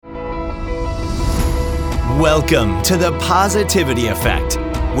Welcome to the Positivity Effect,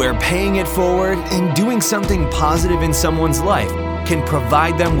 where paying it forward and doing something positive in someone's life can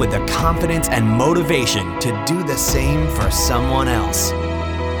provide them with the confidence and motivation to do the same for someone else.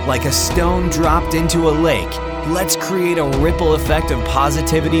 Like a stone dropped into a lake, let's create a ripple effect of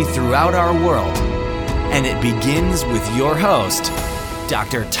positivity throughout our world. And it begins with your host,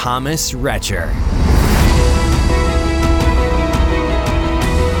 Dr. Thomas Retcher.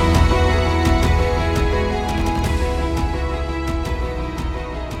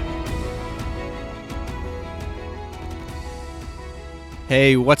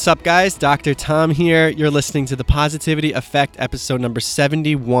 Hey, what's up, guys? Dr. Tom here. You're listening to the Positivity Effect, episode number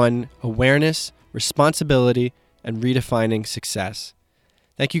 71, Awareness, Responsibility, and Redefining Success.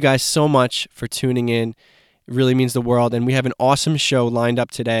 Thank you guys so much for tuning in. It really means the world, and we have an awesome show lined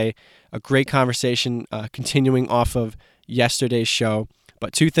up today, a great conversation continuing off of yesterday's show.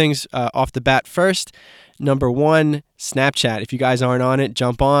 But two things off the bat. First, number one, Snapchat. If you guys aren't on it,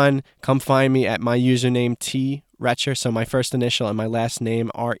 jump on. Come find me at my username, Retcher, so my first initial and my last name,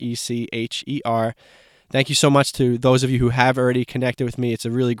 Recher. Thank you so much to those of you who have already connected with me. It's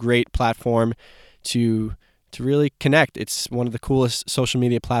a really great platform to really connect. It's one of the coolest social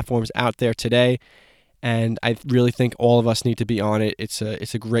media platforms out there today, and I really think all of us need to be on it. It's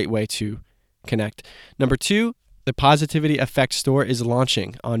a great way to connect. Number two, the Positivity Effect store is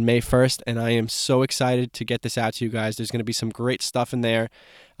launching on May 1st, and I am so excited to get this out to you guys. There's going to be some great stuff in there,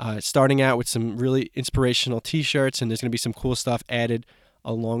 starting out with some really inspirational t-shirts, and there's going to be some cool stuff added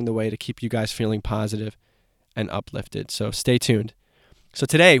along the way to keep you guys feeling positive and uplifted. So stay tuned. So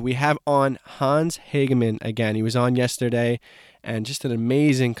today we have on Hans Hagemann again. He was on yesterday, and just an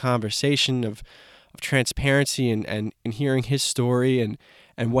amazing conversation of transparency and hearing his story and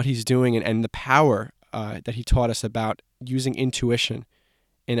what he's doing and the power that he taught us about using intuition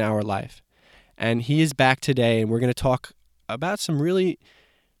in our life. And he is back today, and we're going to talk about some really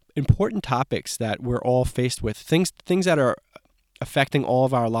important topics that we're all faced with, things that are affecting all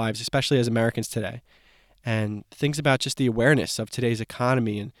of our lives, especially as Americans today, and things about just the awareness of today's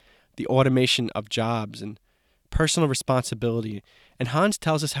economy and the automation of jobs and personal responsibility. And Hans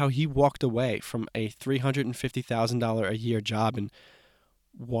tells us how he walked away from a $350,000 a year job and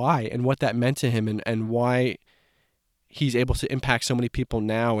why and what that meant to him and why he's able to impact so many people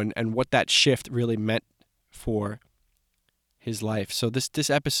now and what that shift really meant for his life. So this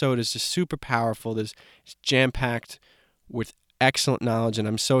episode is just super powerful. It's jam-packed with excellent knowledge, and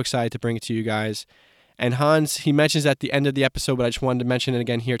I'm so excited to bring it to you guys. And Hans, he mentions at the end of the episode, but I just wanted to mention it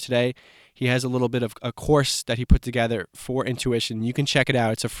again here today. He has a little bit of a course that he put together for intuition. You can check it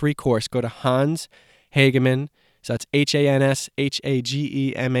out. It's a free course. Go to Hans Hagemann. So that's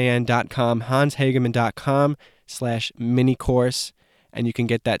HANSHAGEMAN.com, hanshagemann.com/mini course, and you can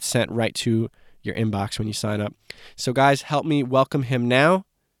get that sent right to your inbox when you sign up. So guys, help me welcome him now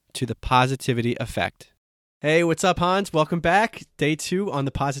to the Positivity Effect. Hey, what's up, Hans? Welcome back. Day 2 on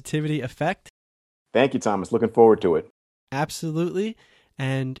the Positivity Effect. Thank you, Thomas. Looking forward to it. Absolutely.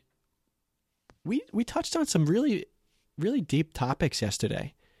 And we touched on some really, really deep topics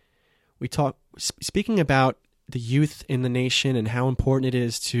yesterday. We talked, speaking about the youth in the nation and how important it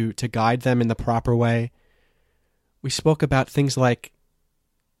is to guide them in the proper way. We spoke about things like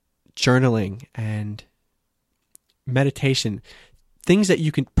journaling and meditation,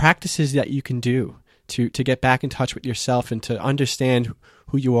 practices that you can do to get back in touch with yourself and to understand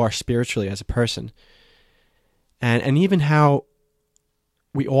who you are spiritually as a person. And even how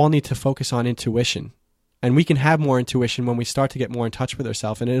we all need to focus on intuition. And we can have more intuition when we start to get more in touch with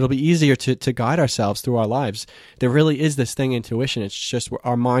ourselves, and it'll be easier to guide ourselves through our lives. There really is this thing, intuition. It's just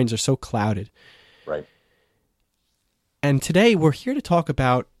our minds are so clouded. Right. And today we're here to talk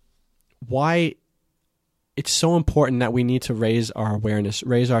about why it's so important that we need to raise our awareness,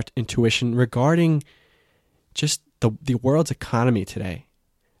 raise our intuition regarding just the world's economy today,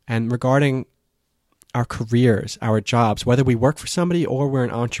 and regarding our careers, our jobs, whether we work for somebody or we're an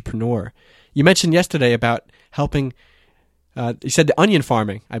entrepreneur. You mentioned yesterday about helping, you said the onion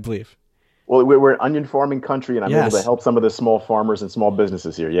farming, I believe. Well, we're an onion farming country, and I'm able to help some of the small farmers and small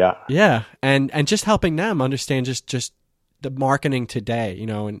businesses here, yeah. Yeah, and just helping them understand just the marketing today,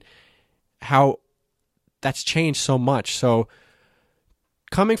 and how that's changed so much. So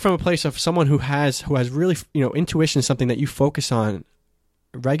coming from a place of someone who has really, intuition is something that you focus on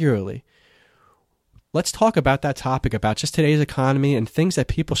regularly. Let's talk about that topic, about just today's economy and things that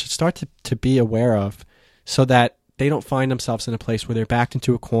people should start to be aware of so that they don't find themselves in a place where they're backed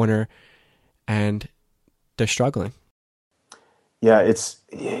into a corner and they're struggling. Yeah, it's,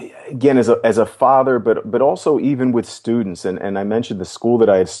 again, as a father, but also even with students, and I mentioned the school that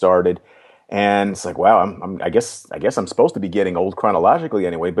I had started, And it's like, wow, I guess I'm supposed to be getting old chronologically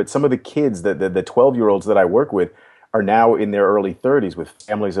anyway. But some of the kids, the 12-year-olds that I work with, are now in their early 30s with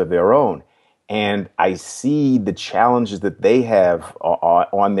families of their own. And I see the challenges that they have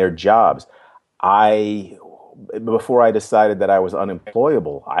on their jobs. Before I decided that I was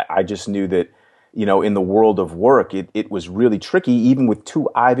unemployable, I just knew that, in the world of work, it was really tricky, even with 2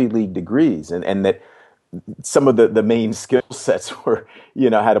 Ivy League degrees, and that some of the main skill sets were,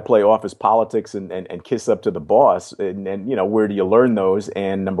 how to play office politics and kiss up to the boss. And where do you learn those?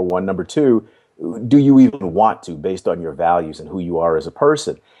 And number one. Number two, do you even want to, based on your values and who you are as a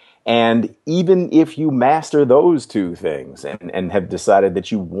person? And even if you master those 2 things and have decided that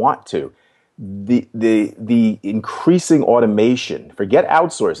you want to, the increasing automation, forget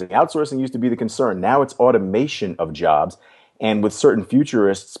outsourcing. Outsourcing used to be the concern. Now it's automation of jobs. And with certain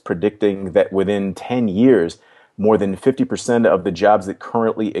futurists predicting that within 10 years, more than 50% of the jobs that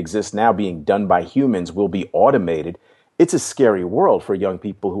currently exist now being done by humans will be automated, it's a scary world for young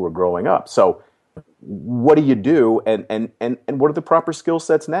people who are growing up. So what do you do, and what are the proper skill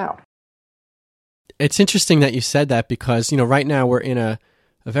sets now? It's interesting that you said that because, right now we're in a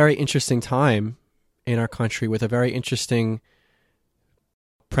very interesting time in our country with a very interesting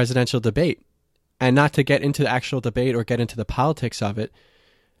presidential debate. And not to get into the actual debate or get into the politics of it,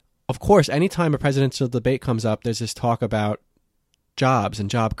 of course, anytime a presidential debate comes up, there's this talk about jobs and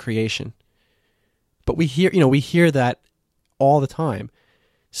job creation. But we hear that all the time.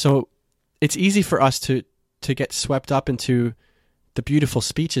 So it's easy for us to get swept up into the beautiful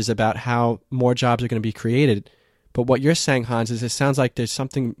speeches about how more jobs are going to be created. But what you're saying, Hans, is it sounds like there's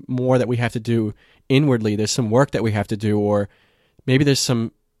something more that we have to do inwardly. There's some work that we have to do, or maybe there's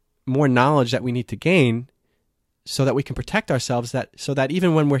some more knowledge that we need to gain so that we can protect ourselves, so that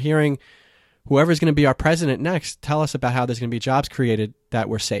even when we're hearing whoever's going to be our president next tell us about how there's going to be jobs created, that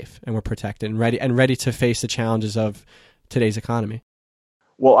we're safe and we're protected and ready to face the challenges of today's economy.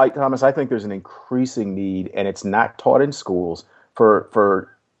 Well, Thomas, I think there's an increasing need, and it's not taught in schools,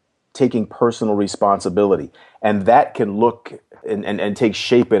 for taking personal responsibility. And that can look and take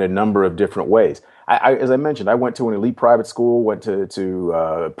shape in a number of different ways. As I mentioned, I went to an elite private school, went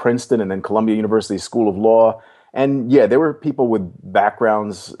to Princeton and then Columbia University School of Law. And yeah, there were people with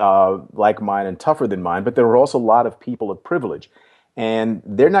backgrounds like mine and tougher than mine, but there were also a lot of people of privilege. And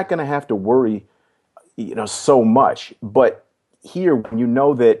they're not going to have to worry, so much. But here, when you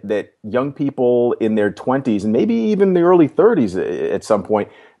know that young people in their 20s and maybe even the early 30s at some point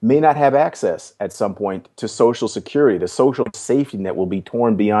may not have access at some point to Social Security, the social safety net will be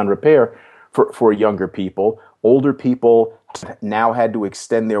torn beyond repair for younger people. Older people now had to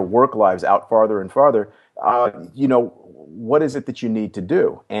extend their work lives out farther and farther. What is it that you need to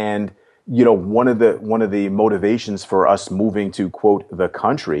do? And one of the motivations for us moving to, quote, the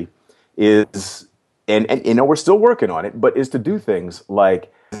country is, and we're still working on it, but is to do things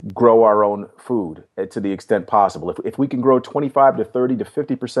like grow our own food to the extent possible. If we can grow 25 to 30 to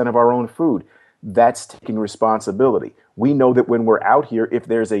 50% of our own food, that's taking responsibility. We know that when we're out here, if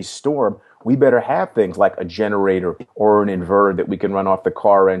there's a storm, we better have things like a generator or an inverter that we can run off the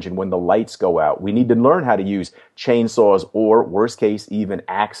car engine when the lights go out. We need to learn how to use chainsaws or, worst case, even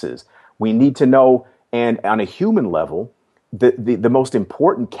axes. We need to know, and on a human level, the most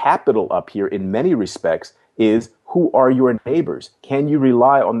important capital up here in many respects is, who are your neighbors? Can you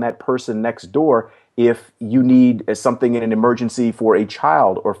rely on that person next door if you need something in an emergency for a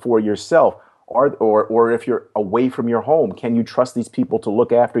child or for yourself? Or if you're away from your home, can you trust these people to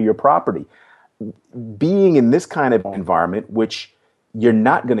look after your property? Being in this kind of environment, which you're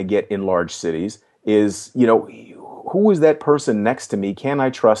not going to get in large cities, is, who is that person next to me? Can I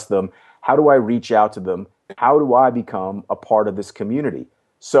trust them? How do I reach out to them? How do I become a part of this community?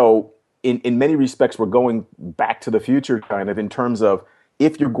 So in many respects, we're going back to the future kind of in terms of,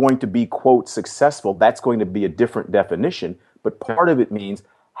 if you're going to be, quote, successful, that's going to be a different definition. But part of it means,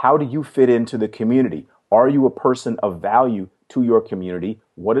 how do you fit into the community? Are you a person of value to your community?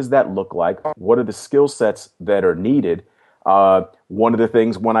 What does that look like? What are the skill sets that are needed? One of the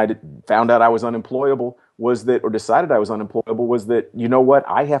things when I found out I was unemployable decided I was unemployable was that,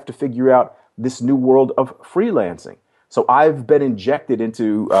 I have to figure out this new world of freelancing. So I've been injected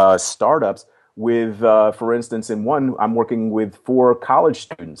into startups with, for instance, in one, I'm working with 4 college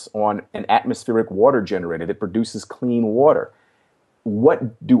students on an atmospheric water generator that produces clean water.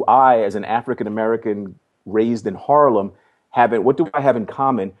 What do I, as an African-American raised in Harlem, what do I have in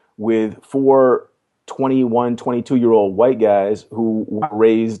common with 4 21, 22-year-old white guys who were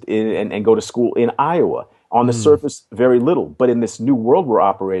raised in and go to school in Iowa? On the surface, very little. But in this new world we're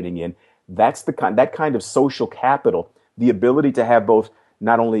operating in, that kind of social capital, the ability to have both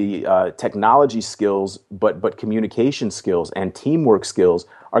not only technology skills, but communication skills and teamwork skills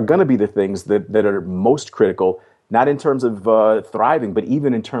are going to be the things that are most critical, not in terms of thriving, but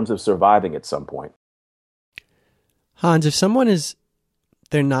even in terms of surviving at some point. Hans, if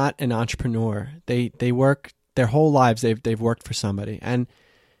they're not an entrepreneur, they work their whole lives, they've worked for somebody, and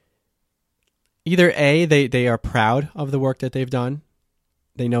either A, they are proud of the work that they've done.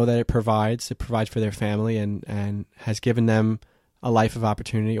 They know that it provides for their family and has given them a life of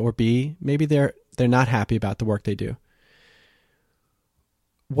opportunity, or B, maybe they're not happy about the work they do.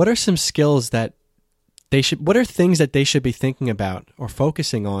 What are some skills that what are things that they should be thinking about or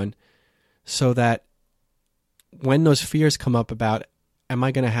focusing on so that when those fears come up about, am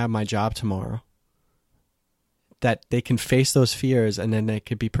I going to have my job tomorrow, that they can face those fears and then they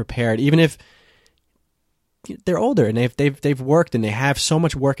could be prepared, even if they're older and they've worked and they have so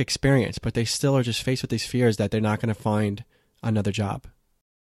much work experience, but they still are just faced with these fears that they're not going to find another job?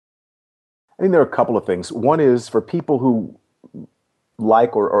 I think there are a couple of things. One is for people who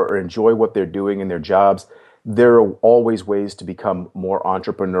like or enjoy what they're doing in their jobs, there are always ways to become more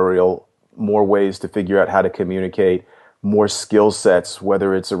entrepreneurial, more ways to figure out how to communicate, more skill sets,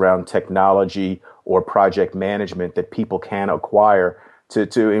 whether it's around technology or project management, that people can acquire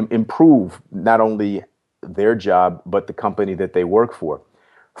to improve not only their job, but the company that they work for.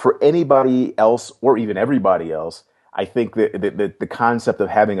 For anybody else, or even everybody else, I think that the concept of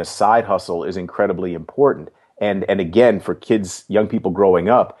having a side hustle is incredibly important. And again, for kids, young people growing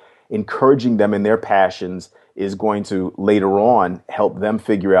up, encouraging them in their passions is going to later on help them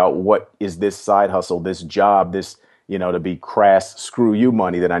figure out what is this side hustle, this job, this, to be crass, screw you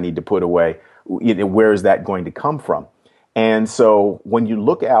money that I need to put away. Where is that going to come from? And so when you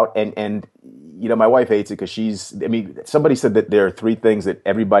look out and my wife hates it because somebody said that there are three things that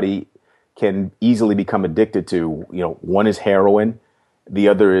everybody can easily become addicted to. One is heroin, the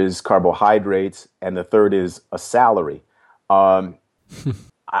other is carbohydrates, and the third is a salary. I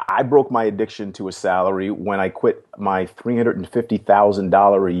broke my addiction to a salary when I quit my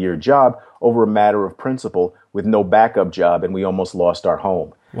 $350,000 a year job over a matter of principle with no backup job, and we almost lost our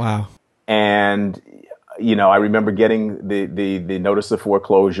home. Wow. And I remember getting the notice of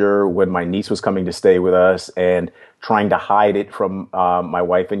foreclosure when my niece was coming to stay with us and trying to hide it from my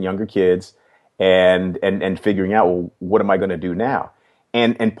wife and younger kids and figuring out, well, what am I going to do now?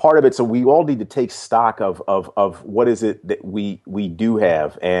 And part of it, so we all need to take stock of what is it that we do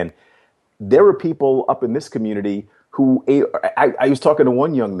have. And there are people up in this community who, I was talking to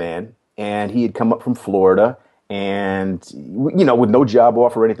one young man, and he had come up from Florida and, with no job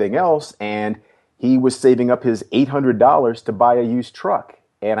offer or anything else, and he was saving up his $800 to buy a used truck.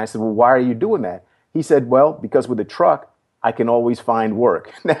 And I said, well, why are you doing that? He said, well, because with a truck, I can always find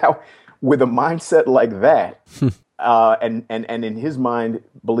work. Now, with a mindset like that, and in his mind,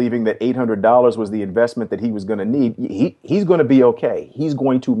 believing that $800 was the investment that he was going to need, he's going to be okay. He's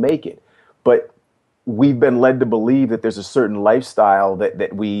going to make it. But we've been led to believe that there's a certain lifestyle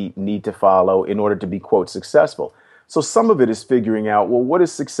that we need to follow in order to be, quote, successful. So some of it is figuring out, well, what does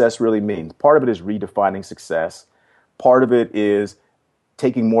success really mean? Part of it is redefining success. Part of it is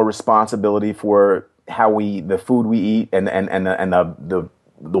taking more responsibility for the food we eat and the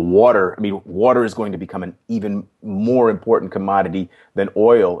water. I mean, water is going to become an even more important commodity than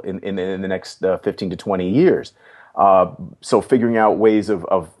oil in the next 15 to 20 years. So figuring out ways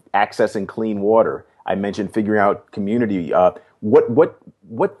of accessing clean water. I mentioned figuring out community.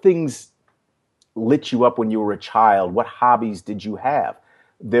 What things lit you up when you were a child? What hobbies did you have?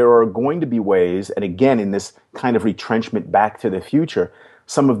 There are going to be ways, and again, in this kind of retrenchment back to the future,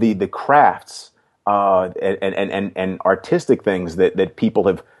 some of the crafts and artistic things that people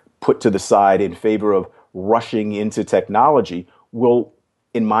have put to the side in favor of rushing into technology will,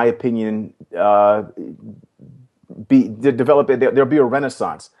 in my opinion, develop. There'll be a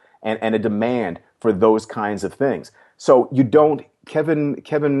renaissance and a demand for those kinds of things. So you don't. Kevin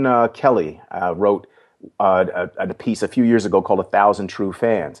Kelly wrote a piece a few years ago called 1,000 True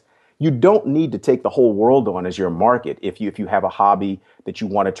Fans. You don't need to take the whole world on as your market if you have a hobby that you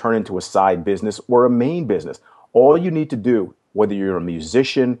want to turn into a side business or a main business. All you need to do, whether you're a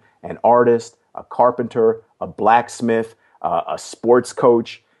musician, an artist, a carpenter, a blacksmith, a sports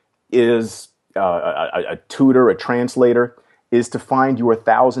coach, is a tutor, a translator, is to find your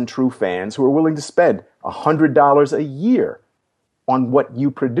 1,000 true fans who are willing to spend $100 a year on what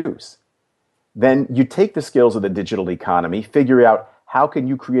you produce. Then you take the skills of the digital economy, figure out how can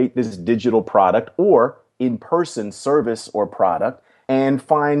you create this digital product or in-person service or product, and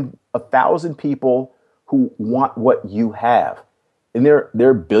find 1,000 people who want what you have. And there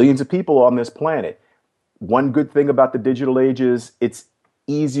are billions of people on this planet. One good thing about the digital age is it's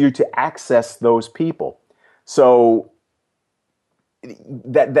easier to access those people. So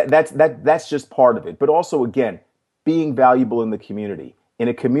that's just part of it. But also, again, being valuable in the community, in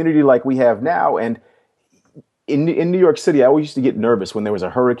a community like we have now. And in New York City, I always used to get nervous when there was a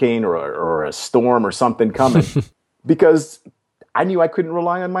hurricane or a storm or something coming because I knew I couldn't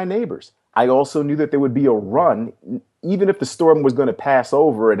rely on my neighbors. I also knew that there would be a run, even if the storm was going to pass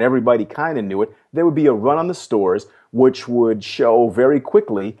over and everybody kind of knew it, there would be a run on the stores, which would show very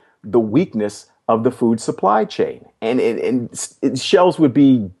quickly the weakness of the food supply chain. And shelves would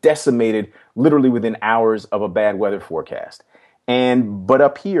be decimated literally within hours of a bad weather forecast. But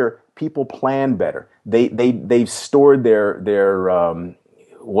up here, people plan better. They've stored their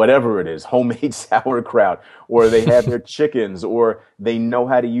whatever it is, homemade sauerkraut, or they have their chickens, or they know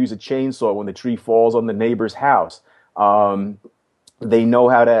how to use a chainsaw when the tree falls on the neighbor's house. They know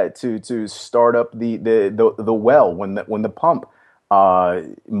how to start up the well when the pump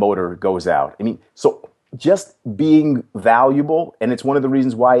motor goes out. I mean, so just being valuable, and it's one of the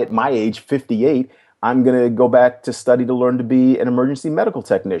reasons why at my age, 58, I'm going to go back to study to learn to be an emergency medical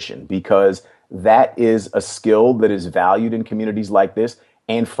technician, because that is a skill that is valued in communities like this.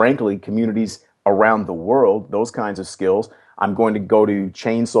 And frankly, communities around the world, those kinds of skills. I'm going to go to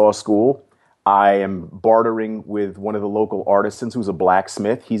chainsaw school. I am bartering with one of the local artisans who's a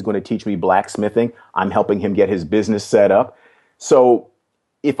blacksmith. He's going to teach me blacksmithing. I'm helping him get his business set up. So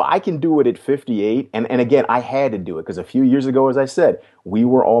if I can do it at 58, and again, I had to do it because a few years ago, as I said, we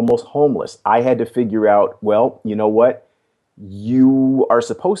were almost homeless. I had to figure out, well, you know what? You are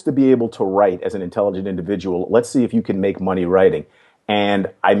supposed to be able to write as an intelligent individual. Let's see if you can make money writing. And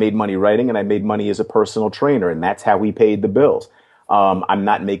I made money writing, and I made money as a personal trainer, and that's how we paid the bills. I'm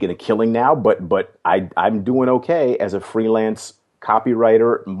not making a killing now, but I'm doing okay as a freelance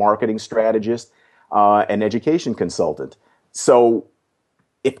copywriter, marketing strategist, and education consultant. So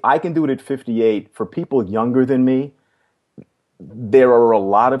if I can do it at 58, for people younger than me, there are a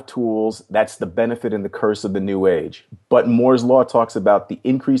lot of tools. That's the benefit and the curse of the new age. But Moore's Law talks about the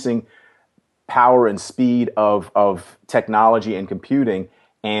increasing power and speed of technology and computing.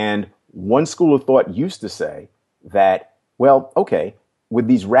 And one school of thought used to say that, well, okay, with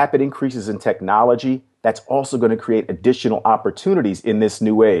these rapid increases in technology, that's also going to create additional opportunities in this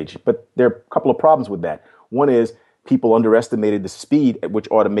new age. But there are a couple of problems with that. One is people underestimated the speed at which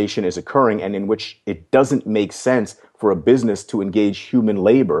automation is occurring and in which it doesn't make sense for a business to engage human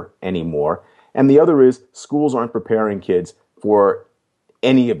labor anymore. And the other is schools aren't preparing kids for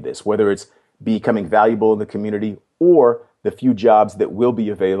any of this, whether it's becoming valuable in the community or the few jobs that will be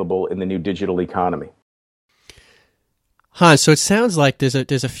available in the new digital economy. So it sounds like there's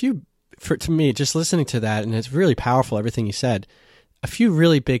a few, to me, just listening to that, and it's really powerful, everything you said, a few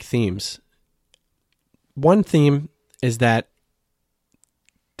really big themes. One theme is that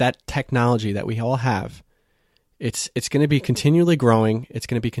technology that we all have, it's going to be continually growing. It's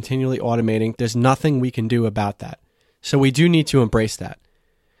going to be continually automating. There's nothing we can do about that. So we do need to embrace that.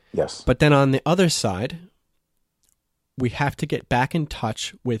 Yes. But then on the other side, we have to get back in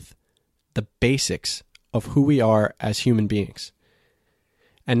touch with the basics of who we are as human beings.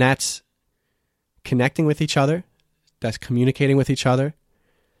 And that's connecting with each other. That's communicating with each other.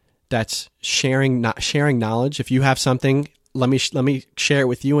 That's sharing knowledge. If you have something, let me share it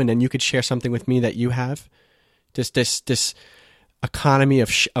with you, and then you could share something with me that you have. This economy of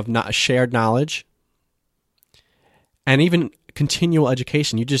shared knowledge, and even continual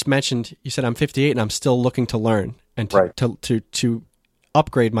education. You just mentioned, you said I'm 58 and I'm still looking to learn and to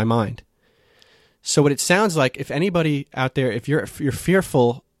upgrade my mind. So what it sounds like, if anybody out there, if you're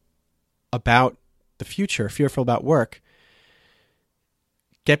fearful about the future, fearful about work,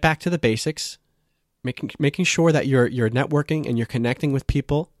 get back to the basics, making sure that you're networking and you're connecting with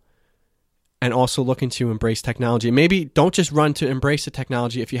people, and also looking to embrace technology. Maybe don't just run to embrace the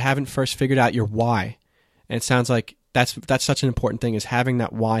technology if you haven't first figured out your why. And it sounds like that's such an important thing, is having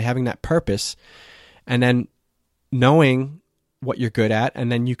that why, having that purpose, and then knowing what you're good at,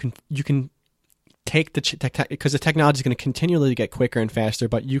 and then you can take because the technology is going to continually get quicker and faster,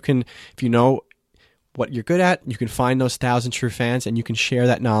 but you can, if you know what you're good at, you can find those 1,000 true fans and you can share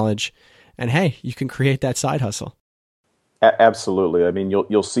that knowledge, and hey, you can create that side hustle. Absolutely. I mean,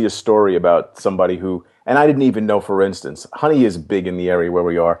 you'll see a story about somebody who, and I didn't even know, for instance, honey is big in the area where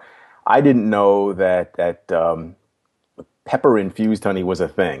we are. I didn't know that pepper infused honey was a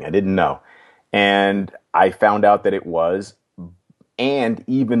thing. I didn't know. And I found out that it was. And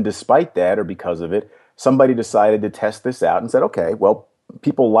even despite that, or because of it, somebody decided to test this out and said, okay, well,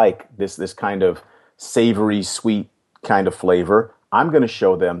 people like this kind of savory, sweet kind of flavor. I'm going to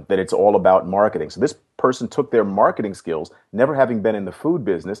show them that it's all about marketing. So this person took their marketing skills, never having been in the food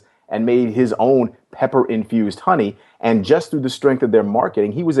business, and made his own pepper-infused honey. And just through the strength of their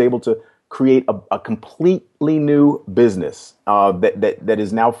marketing, he was able to create a completely new business that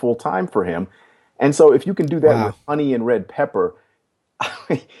is now full-time for him. And so if you can do that with honey and red pepper,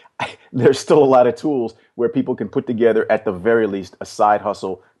 there's still a lot of tools where people can put together, at the very least, a side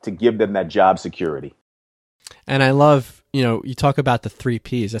hustle to give them that job security. And I love, you talk about the 3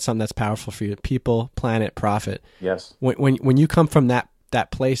 Ps. That's something that's powerful for you: people, planet, profit. Yes. When you come from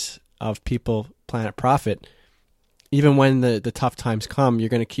that place of people, planet, profit, even when the tough times come, you're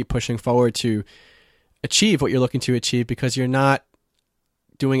going to keep pushing forward to achieve what you're looking to achieve, because you're not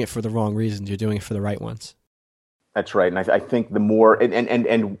doing it for the wrong reasons. You're doing it for the right ones. That's right. And I think the more,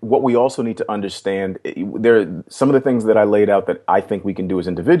 and what we also need to understand, there are some of the things that I laid out that I think we can do as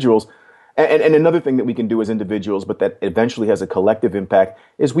individuals. And another thing that we can do as individuals, but that eventually has a collective impact,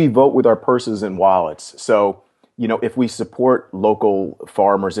 is we vote with our purses and wallets. So, if we support local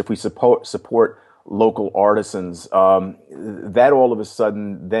farmers, if we support local artisans, that all of a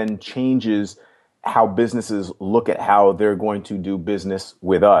sudden then changes how businesses look at how they're going to do business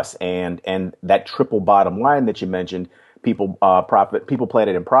with us. And that triple bottom line that you mentioned, people, profit, people,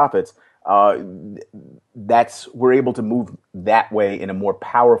 planet, and profits, we're able to move that way in a more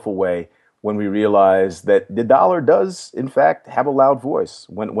powerful way when we realize that the dollar does, in fact, have a loud voice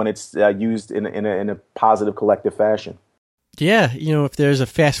when it's used in a positive collective fashion. Yeah, if there's a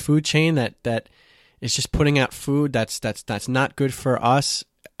fast food chain that is just putting out food that's not good for us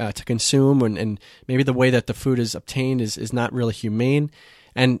to consume, and maybe the way that the food is obtained is not really humane,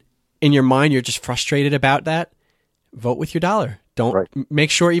 and in your mind you're just frustrated about that, vote with your dollar. Don't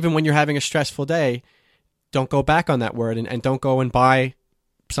make sure, even when you're having a stressful day, don't go back on that word and don't go and buy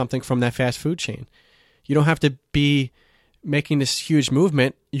something from that fast food chain. You don't have to be making this huge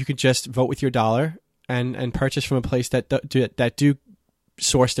movement. You could just vote with your dollar and purchase from a place that do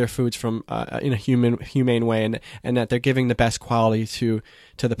source their foods from in a humane way, and that they're giving the best quality to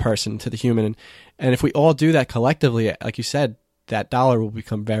the person, to the human. And if we all do that collectively, like you said, that dollar will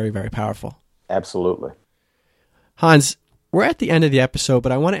become very, very powerful. Absolutely. Hans, we're at the end of the episode,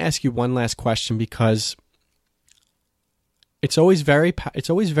 but I want to ask you one last question, because it's always very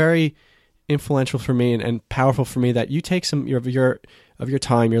influential for me and powerful for me that you take some of your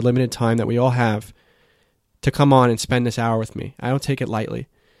time, your limited time that we all have, to come on and spend this hour with me. I don't take it lightly.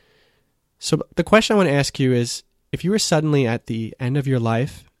 So the question I want to ask you is, if you were suddenly at the end of your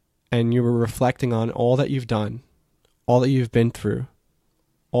life and you were reflecting on all that you've done, all that you've been through,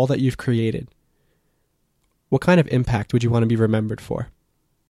 all that you've created, what kind of impact would you want to be remembered for?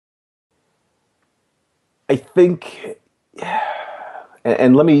 I think,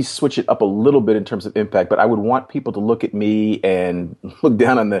 and let me switch it up a little bit in terms of impact, but I would want people to look at me and look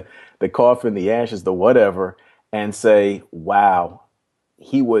down on the coffin, the ashes, the whatever, and say, wow,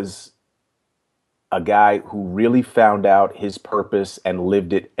 he was a guy who really found out his purpose and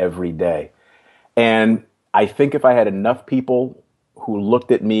lived it every day. And I think if I had enough people who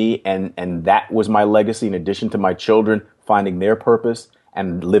looked at me and that was my legacy, in addition to my children finding their purpose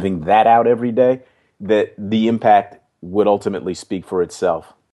and living that out every day, that the impact would ultimately speak for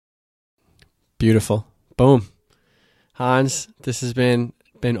itself. Beautiful. Boom. Hans, this has been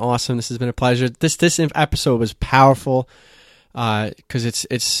awesome. This has been a pleasure. This episode was powerful because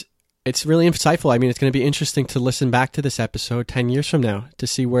it's really insightful. I mean, it's going to be interesting to listen back to this episode 10 years from now to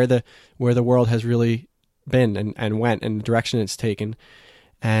see where the world has really been and went, and the direction it's taken.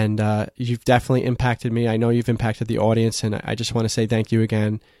 And you've definitely impacted me. I know you've impacted the audience, and I just want to say thank you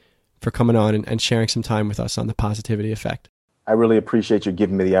again for coming on and sharing some time with us on the Positivity Effect. I really appreciate you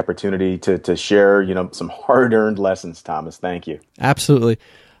giving me the opportunity to share, some hard-earned lessons, Thomas. Thank you. Absolutely.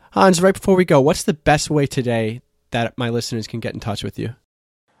 Hans, right before we go, what's the best way today that my listeners can get in touch with you?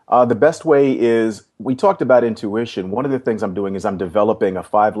 The best way is, we talked about intuition. One of the things I'm doing is I'm developing a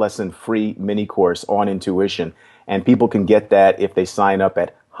 5-lesson free mini course on intuition. And people can get that if they sign up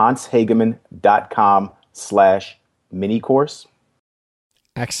at hanshagemann.com/mini course.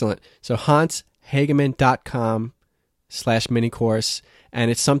 Excellent. So hanshagemann.com/mini course.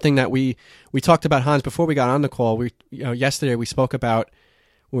 And it's something that we talked about, Hans, before we got on the call. Yesterday we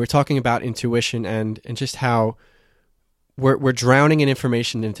were talking about intuition and just how we're drowning in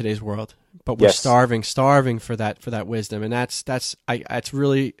information in today's world, but we're starving for that wisdom. And that's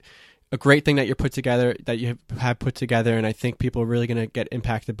really a great thing that you have put together. And I think people are really going to get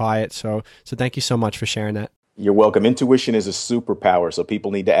impacted by it. So thank you so much for sharing that. You're welcome. Intuition is a superpower, so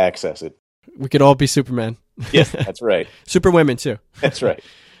people need to access it. We could all be Superman. Yes, that's right. Superwomen too. That's right.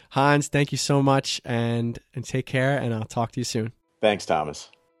 Hans, thank you so much, and take care, and I'll talk to you soon. Thanks, Thomas.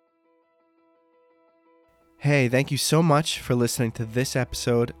 Hey, thank you so much for listening to this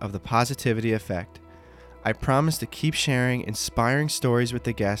episode of The Positivity Effect. I promise to keep sharing inspiring stories with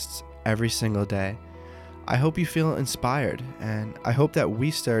the guests every single day. I hope you feel inspired, and I hope that we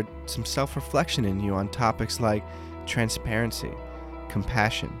stirred some self-reflection in you on topics like transparency,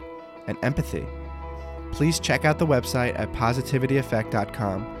 compassion, and empathy. Please check out the website at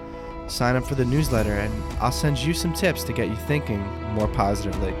positivityeffect.com. Sign up for the newsletter, and I'll send you some tips to get you thinking more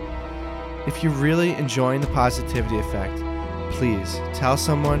positively. If you're really enjoying The Positivity Effect, please tell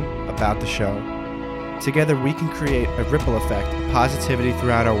someone about the show. Together we can create a ripple effect of positivity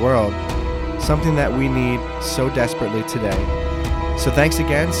throughout our world, something that we need so desperately today. So thanks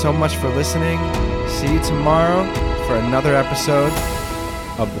again so much for listening. See you tomorrow for another episode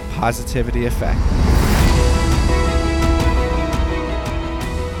of The Positivity Effect.